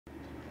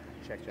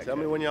Tell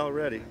me when y'all are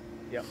ready.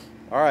 Yep.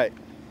 All right.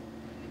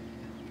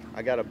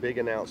 I got a big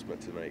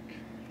announcement to make.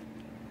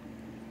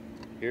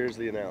 Here's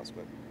the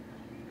announcement.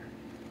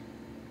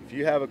 If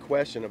you have a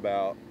question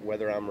about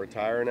whether I'm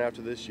retiring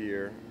after this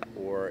year,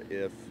 or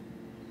if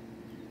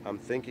I'm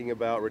thinking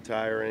about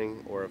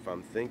retiring, or if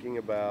I'm thinking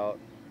about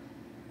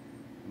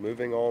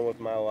moving on with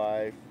my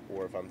life,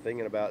 or if I'm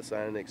thinking about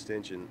signing an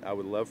extension, I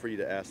would love for you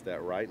to ask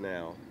that right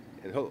now.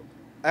 And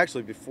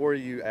actually, before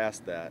you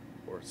ask that,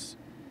 or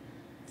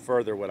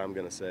further what I'm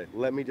going to say,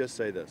 let me just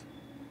say this.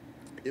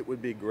 It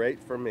would be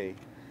great for me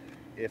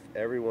if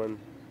everyone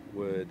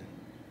would,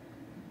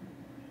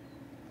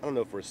 I don't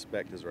know if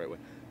respect is the right way,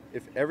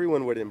 if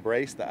everyone would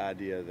embrace the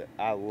idea that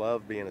I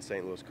love being a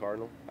St. Louis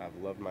Cardinal, I've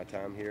loved my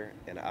time here,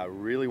 and I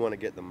really want to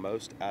get the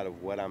most out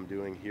of what I'm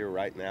doing here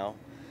right now,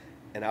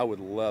 and I would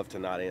love to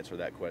not answer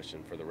that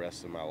question for the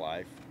rest of my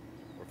life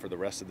or for the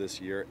rest of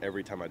this year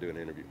every time I do an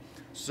interview.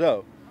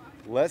 So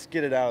let's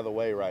get it out of the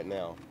way right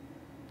now.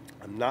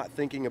 I'm not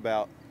thinking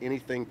about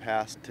anything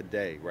past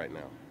today right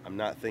now. I'm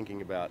not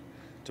thinking about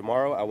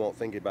tomorrow. I won't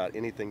think about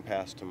anything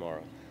past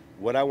tomorrow.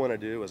 What I want to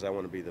do is I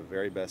want to be the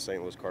very best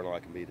St. Louis Cardinal I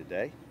can be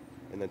today.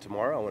 And then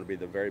tomorrow, I want to be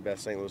the very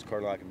best St. Louis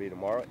Cardinal I can be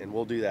tomorrow. And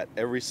we'll do that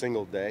every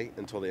single day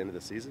until the end of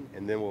the season,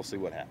 and then we'll see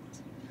what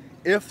happens.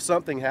 If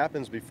something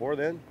happens before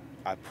then,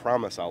 I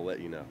promise I'll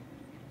let you know.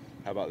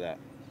 How about that?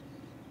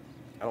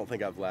 I don't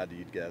think I've lied to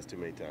you guys too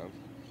many times.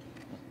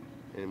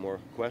 Any more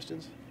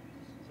questions?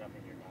 Does that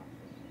mean you're not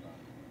thinking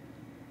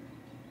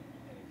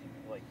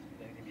about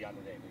anything beyond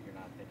today, but you're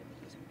not thinking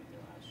that this could be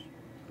their last year?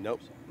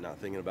 Nope, not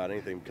thinking about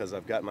anything, because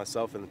I've got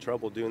myself in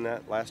trouble doing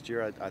that last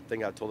year. I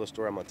think I told the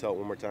story. I'm going to tell it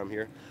one more time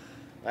here.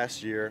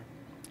 Last year,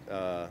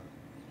 I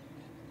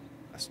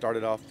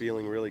started off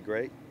feeling really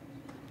great.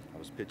 I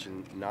was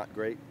pitching not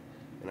great,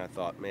 and I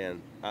thought,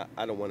 man,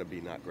 I don't want to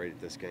be not great at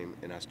this game,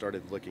 and I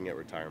started looking at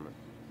retirement.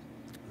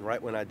 And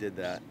right when I did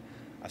that,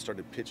 I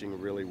started pitching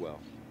really well.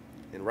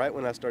 And right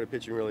when I started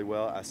pitching really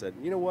well, I said,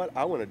 you know what,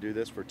 I want to do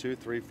this for 2,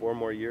 3, 4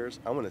 more years.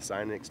 I want to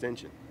sign an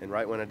extension. And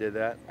right when I did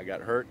that, I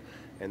got hurt,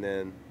 and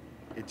then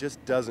it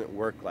just doesn't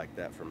work like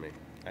that for me.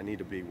 I need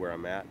to be where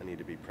I'm at. I need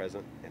to be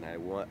present, and I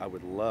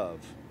would love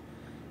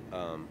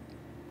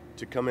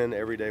to come in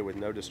every day with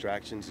no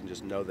distractions and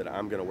just know that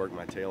I'm going to work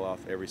my tail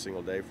off every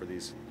single day for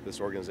this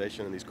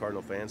organization and these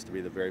Cardinal fans to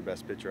be the very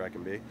best pitcher I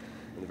can be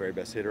and the very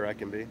best hitter I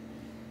can be.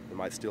 I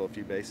might steal a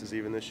few bases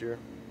even this year,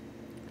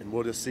 and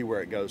we'll just see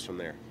where it goes from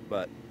there.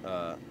 But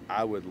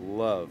I would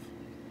love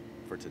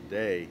for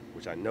today,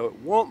 which I know it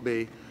won't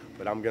be,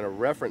 but I'm going to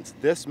reference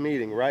this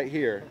meeting right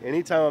here.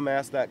 Anytime I'm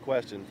asked that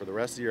question for the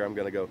rest of the year, I'm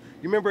going to go,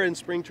 you remember in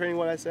spring training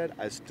what I said?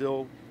 I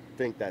still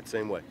think that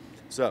same way.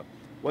 So,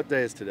 what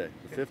day is today?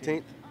 The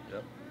 15th?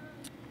 Yep.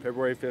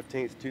 February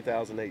 15th,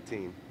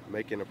 2018.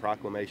 Making a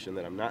proclamation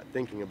that I'm not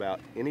thinking about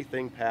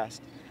anything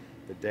past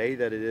the day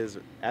that it is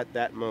at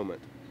that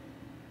moment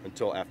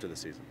until after the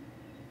season.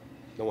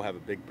 Then we'll have a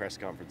big press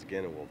conference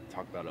again and we'll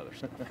talk about other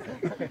stuff.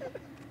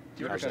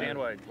 Do you understand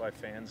why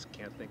fans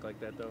can't think like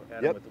that, though,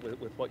 Adam? Yep.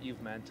 With what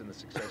you've meant and the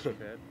success you've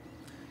had.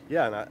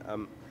 Yeah,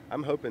 and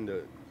I'm hoping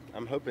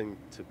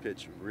to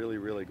pitch really,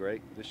 really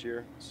great this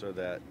year, so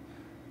that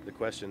the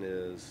question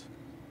is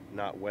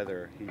not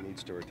whether he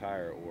needs to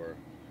retire or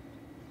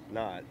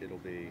not. It'll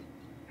be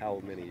how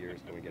many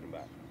years can we get him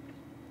back.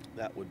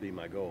 That would be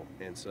my goal.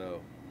 And so,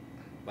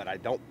 but I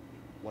don't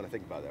want to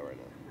think about that right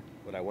now.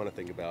 What I want to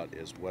think about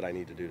is what I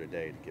need to do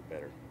today to get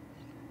better.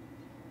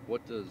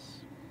 What does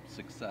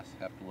success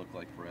have to look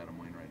like for Adam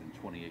Wainwright in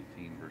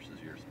 2018 versus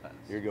years past?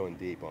 You're going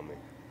deep on me.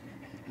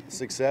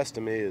 Success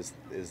to me is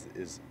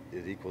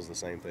it equals the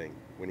same thing.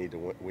 We need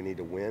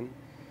to win,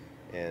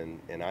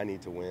 and I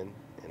need to win,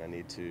 and I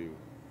need to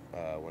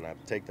when I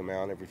take the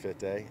mound every 5th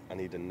day, I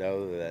need to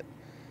know that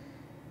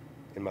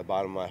in my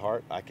bottom of my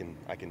heart I can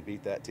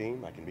beat that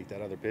team, I can beat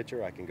that other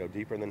pitcher, I can go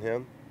deeper than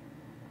him,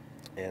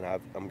 and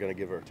I'm going to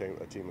give a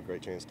team a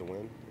great chance to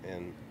win,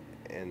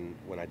 and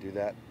when I do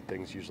that,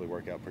 things usually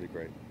work out pretty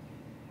great.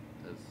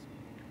 As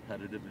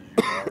competitive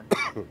as you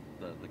are,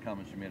 the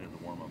comments you made at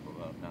the warm-up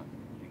about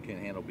you can't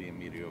handle being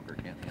mediocre,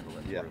 can't handle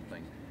that sort of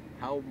thing.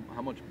 How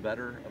much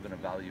better of an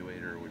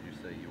evaluator would you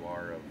say you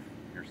are of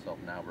yourself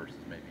now versus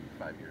maybe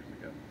 5 years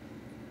ago?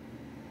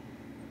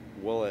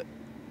 Well,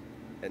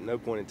 at no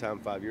point in time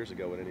 5 years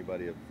ago would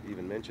anybody have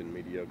even mentioned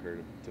mediocre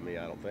to me,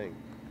 I don't think.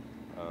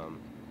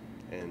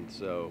 And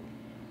so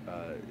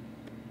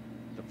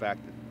the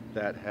fact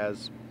that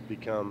has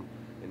become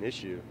an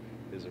issue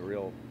is a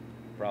real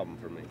problem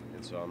for me.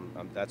 And so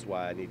that's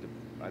why I need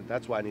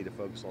to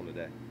focus on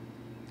today,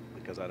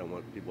 because I don't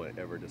want people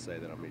ever to say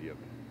that I'm mediocre.